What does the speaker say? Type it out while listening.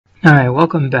Alright,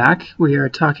 welcome back. We are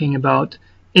talking about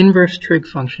inverse trig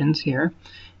functions here.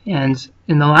 And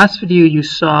in the last video you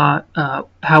saw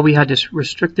how we had to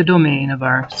restrict the domain of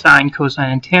our sine, cosine,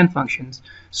 and tan functions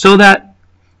so that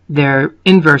their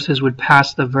inverses would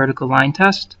pass the vertical line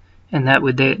test and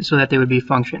so that they would be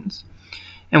functions.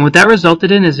 And what that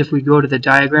resulted in is, if we go to the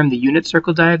diagram, the unit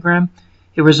circle diagram,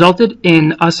 it resulted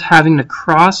in us having to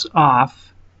cross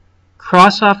off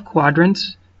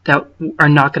quadrants that are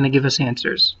not going to give us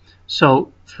answers.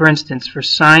 So, for instance, for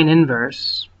sine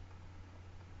inverse,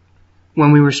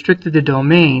 when we restricted the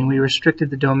domain, to be, we restricted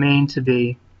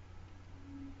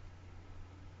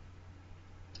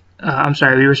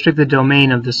the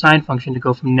domain of the sine function to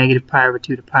go from negative pi over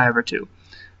 2 to pi over 2.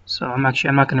 So I'm not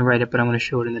going to write it, but I'm going to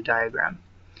show it in the diagram.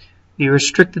 We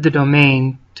restricted the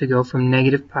domain to go from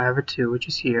negative pi over 2, which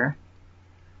is here,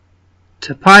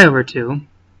 to pi over 2,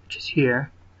 which is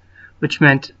here, which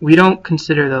meant we don't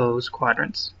consider those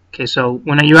quadrants. Okay, so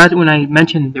when I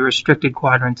mentioned the restricted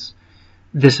quadrants,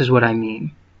 this is what I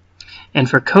mean. And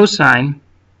for cosine,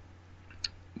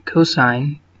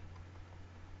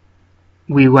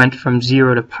 we went from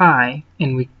 0 to pi,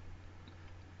 and we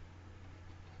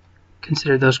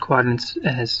considered those quadrants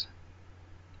as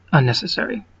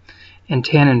unnecessary. And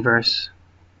tan inverse,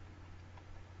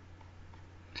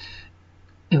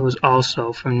 it was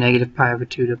also from negative pi over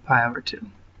 2 to pi over 2.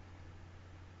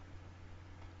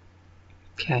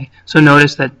 Okay, so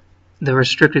notice that the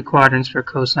restricted quadrants for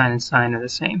cosine and sine are the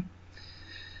same.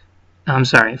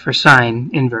 For sine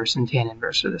inverse and tan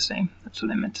inverse are the same. That's what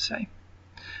I meant to say.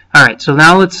 All right, so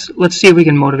now let's see if we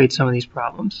can motivate some of these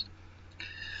problems.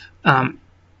 Now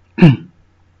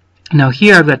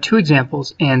here I've got two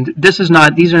examples, and these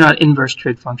are not inverse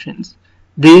trig functions.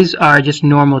 These are just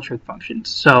normal trig functions.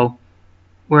 So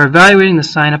we're evaluating the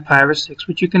sine of pi over 6,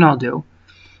 which you can all do.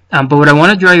 But what I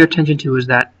want to draw your attention to is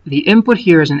that the input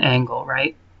here is an angle,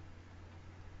 right?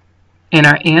 And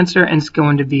our answer is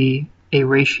going to be a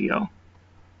ratio.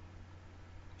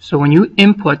 So when you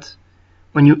input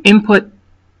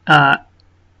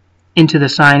into the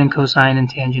sine and cosine and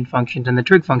tangent functions and the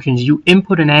trig functions, you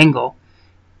input an angle,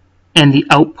 and the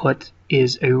output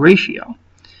is a ratio.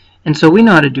 And so we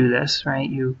know how to do this, right?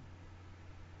 You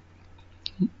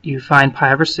find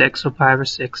pi over 6, so pi over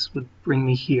 6 would bring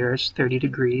me here, it's 30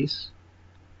 degrees.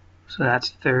 So that's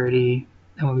 30,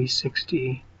 that would be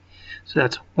 60. So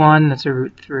that's 1, that's a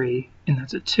root 3, and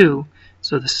that's a 2.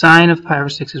 So the sine of pi over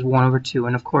 6 is 1 over 2,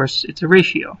 and of course it's a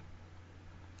ratio.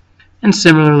 And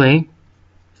similarly,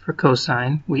 for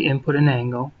cosine, we input an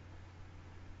angle,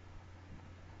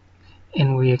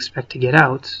 and we expect to get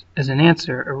out, as an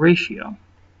answer, a ratio.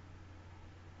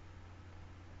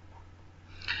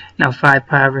 Now 5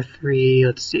 pi over 3,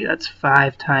 let's see, that's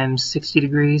 5 times 60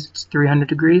 degrees, it's 300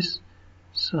 degrees.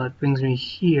 So that brings me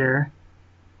here.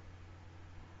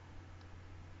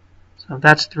 So if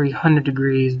that's 300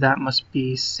 degrees, that must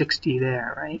be 60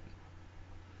 there, right?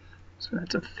 So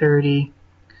that's a 30.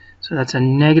 So that's a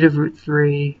negative root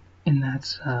 3, and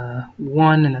that's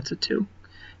 1, and that's a 2.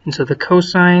 And so the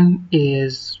cosine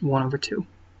is 1 over 2.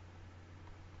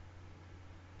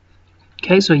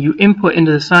 Okay, so you input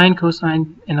into the sine,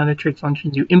 cosine, and other trig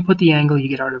functions, you input the angle, you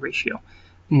get out a ratio.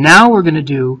 Now we're going to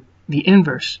do the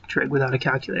inverse trig without a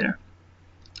calculator.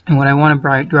 And what I want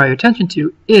to draw your attention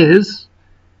to is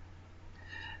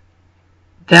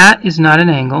that is not an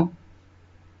angle.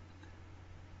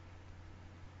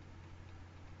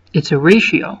 It's a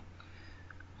ratio,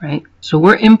 right? So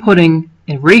we're inputting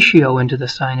a ratio into the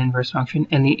sine inverse function,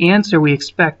 and the answer we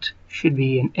expect should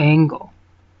be an angle.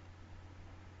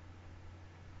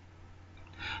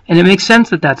 And it makes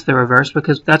sense that that's the reverse,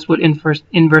 because that's what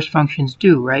inverse functions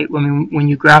do, right? When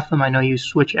you graph them, I know you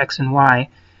switch x and y.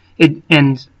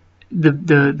 And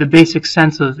the basic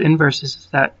sense of inverses is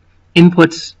that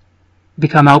inputs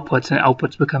become outputs and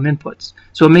outputs become inputs.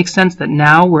 So it makes sense that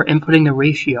now we're inputting the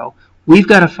ratio. We've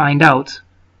got to find out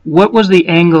what was the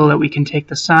angle that we can take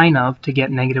the sine of to get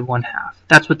negative 1/2.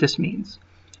 That's what this means.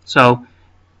 So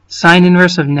sine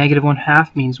inverse of negative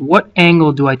 1/2 means, what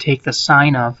angle do I take the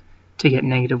sine of to get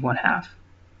negative 1/2?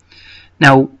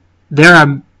 Now, there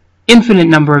are infinite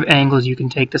number of angles you can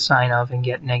take the sine of and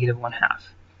get negative 1/2.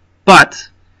 But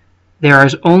there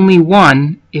is only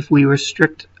one if we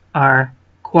restrict our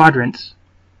quadrants.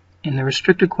 And the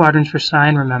restricted quadrants for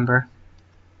sine, remember,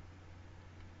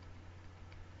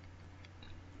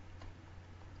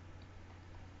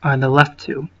 are the left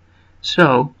two.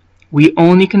 So we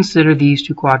only consider these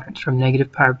two quadrants, from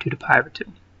negative pi over 2 to pi over 2.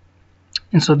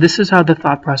 And so this is how the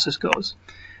thought process goes.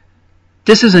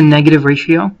 This is a negative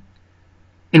ratio.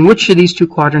 In which of these two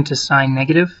quadrants is sine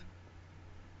negative?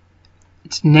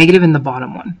 It's negative in the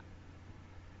bottom one.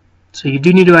 So you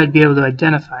do need to be able to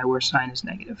identify where sine is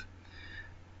negative.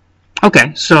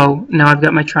 Okay, so now I've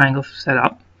got my triangle set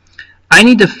up. I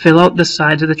need to fill out the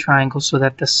sides of the triangle so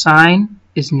that the sine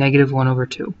is negative 1 over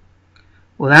 2.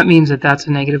 Well, that means that that's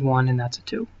a negative 1 and that's a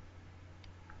 2.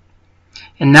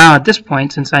 And now at this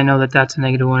point, since I know that that's a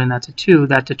negative 1 and that's a 2,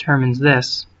 that determines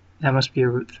this. That must be a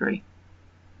root 3.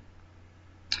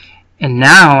 And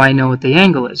now I know what the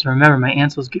angle is. Remember, my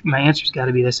answer's got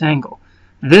to be this angle.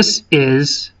 This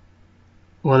is,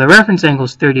 well, the reference angle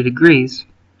is 30 degrees,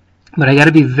 but I got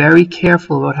to be very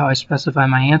careful about how I specify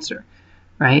my answer,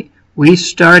 right? We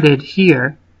started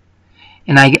here,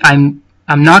 and I'm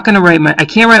not going to write I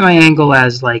can't write my angle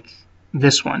as like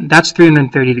this one. That's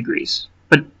 330 degrees.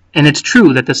 And it's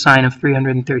true that the sine of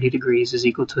 330 degrees is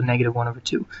equal to negative 1 over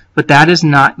 2. But that is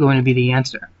not going to be the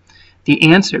answer.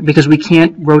 The answer, because we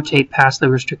can't rotate past the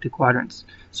restricted quadrants.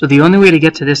 So the only way to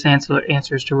get to this answer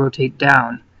is to rotate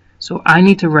down. So I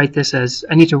need to write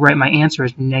my answer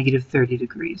as negative 30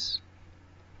 degrees.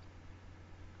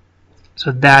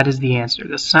 So that is the answer.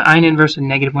 The sine inverse of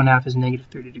negative 1/2 is negative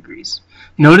 30 degrees.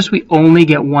 Notice we only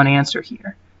get one answer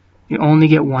here. We only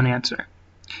get one answer.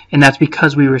 And that's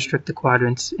because we restrict the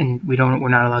quadrants and we're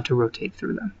not allowed to rotate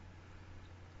through them.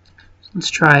 So let's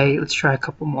try a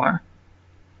couple more.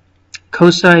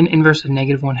 Cosine inverse of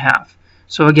negative 1/2.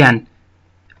 So again,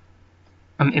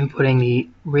 I'm inputting the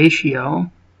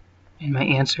ratio and my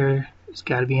answer has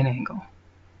got to be an angle.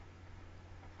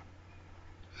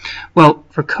 Well,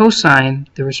 for cosine,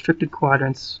 the restricted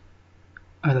quadrants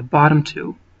are the bottom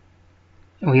two,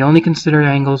 and we only consider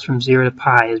angles from 0 to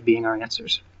pi as being our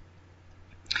answers.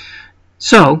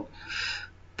 So,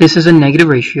 this is a negative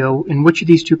ratio. In which of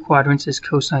these two quadrants is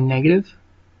cosine negative?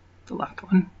 The left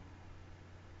one.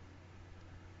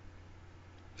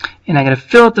 And I got to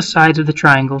fill out the sides of the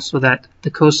triangle so that the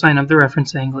cosine of the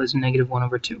reference angle is negative 1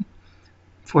 over 2,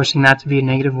 forcing that to be a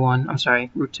negative 1,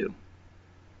 root 2.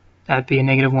 That'd be a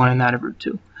negative 1 and that a root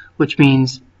 2, which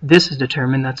means this is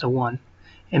determined, that's a 1.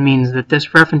 It means that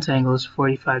this reference angle is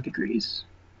 45 degrees.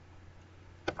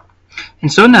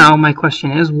 And so now my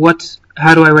question is,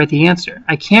 how do I write the answer?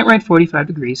 I can't write 45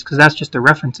 degrees because that's just a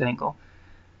reference angle.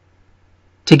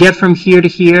 To get from here to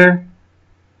here,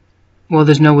 well,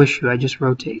 there's no issue, I just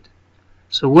rotate.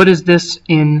 So what is this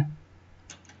in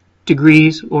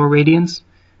degrees or radians?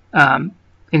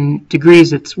 In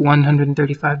degrees, it's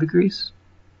 135 degrees.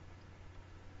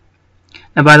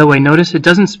 Now, by the way, notice it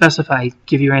doesn't specify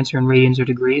give your answer in radians or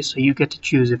degrees, so you get to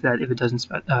choose if it doesn't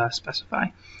specify.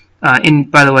 And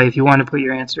by the way, if you want to put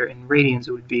your answer in radians,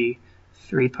 it would be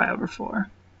 3 pi over 4.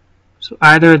 So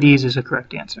either of these is a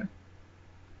correct answer.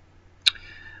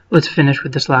 Let's finish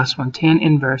with this last one, tan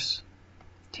inverse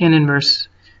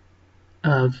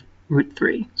of root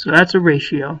 3. So that's a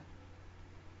ratio,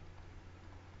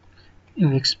 and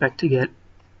we expect to get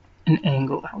an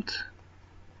angle out.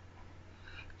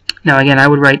 Now again, I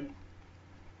would write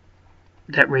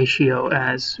that ratio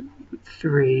as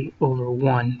 3 over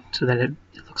 1 so that it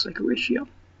looks like a ratio.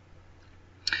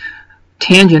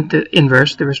 Tangent, the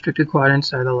inverse, the restricted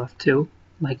quadrants are the left two,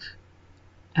 like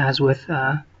as with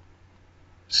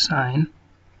sine.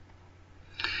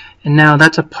 And now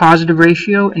that's a positive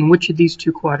ratio, and which of these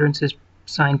two quadrants is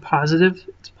sine positive?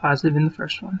 It's positive in the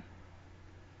first one.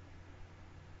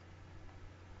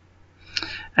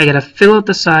 I got to fill out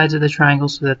the sides of the triangle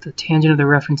so that the tangent of the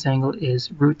reference angle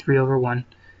is root 3 over 1.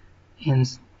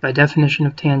 And by definition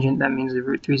of tangent, that means the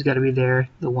root 3's got to be there,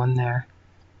 the 1 there,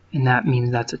 and that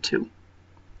means that's a 2.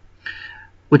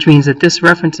 Which means that this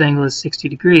reference angle is 60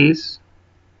 degrees,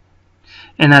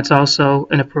 and that's also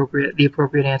the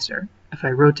appropriate answer. If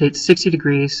I rotate 60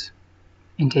 degrees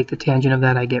and take the tangent of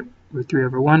that, I get root 3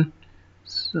 over 1.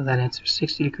 So that answer is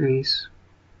 60 degrees.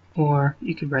 Or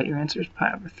you could write your answer as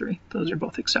pi over 3. Those are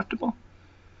both acceptable.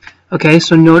 Okay,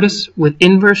 so notice with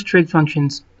inverse trig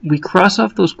functions, we cross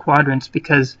off those quadrants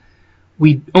because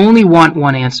we only want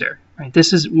one answer. Right?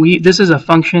 This is a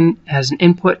function as an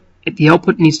input. The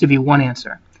output needs to be one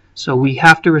answer. So we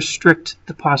have to restrict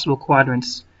the possible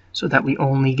quadrants so that we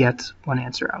only get one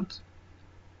answer out.